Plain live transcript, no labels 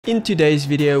In today's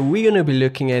video, we're going to be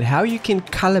looking at how you can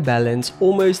color balance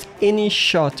almost any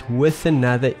shot with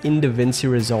another in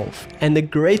DaVinci Resolve. And the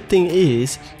great thing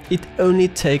is, it only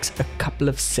takes a couple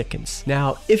of seconds.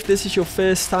 Now, if this is your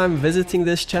first time visiting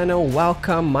this channel,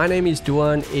 welcome. My name is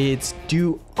Duan. It's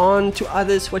do unto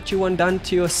others what you want done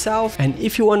to yourself. And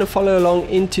if you want to follow along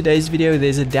in today's video,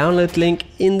 there's a download link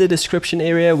in the description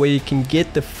area where you can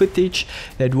get the footage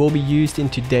that will be used in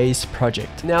today's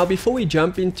project. Now, before we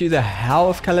jump into the how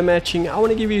of color matching, I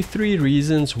want to give you 3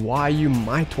 reasons why you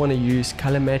might want to use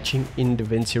color matching in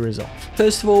DaVinci Resolve.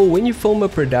 First of all, when you film a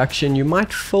production, you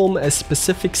might film a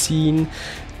specific scene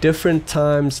different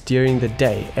times during the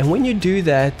day, and when you do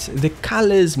that, the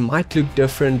colors might look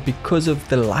different because of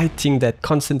the lighting that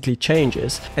constantly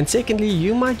changes. And secondly,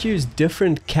 you might use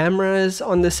different cameras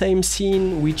on the same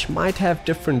scene, which might have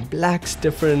different blacks,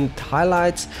 different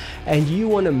highlights, and you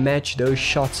want to match those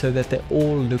shots so that they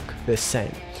all look the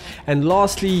same. And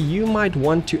lastly, you might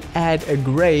want to add a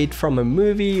grade from a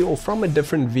movie or from a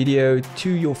different video to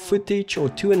your footage or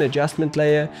to an adjustment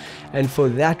layer, and for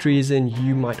that reason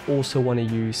you might also want to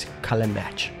use color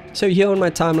match. So here on my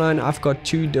timeline, I've got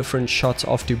 2 different shots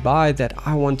of Dubai that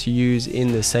I want to use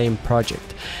in the same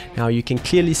project. Now you can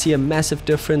clearly see a massive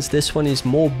difference. This one is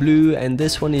more blue and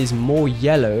this one is more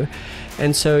yellow.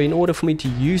 And so in order for me to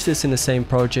use this in the same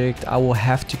project, I will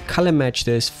have to color match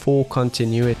this for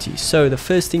continuity. So the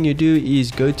first thing you do is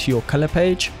go to your color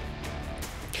page.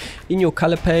 In your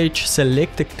color page,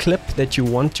 select the clip that you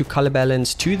want to color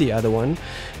balance to the other one.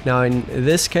 Now in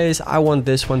this case, I want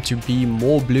this one to be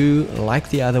more blue like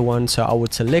the other one, so I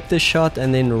would select the shot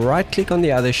and then right click on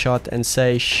the other shot and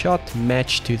say shot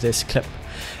match to this clip.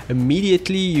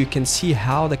 Immediately you can see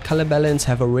how the color balance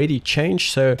have already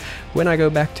changed. So when I go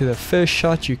back to the first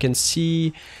shot, you can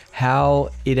see how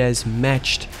it has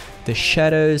matched the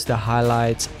shadows, the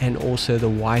highlights, and also the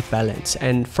white balance.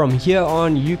 And from here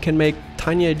on, you can make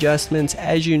tiny adjustments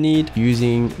as you need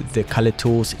using the color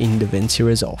tools in DaVinci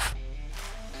Resolve.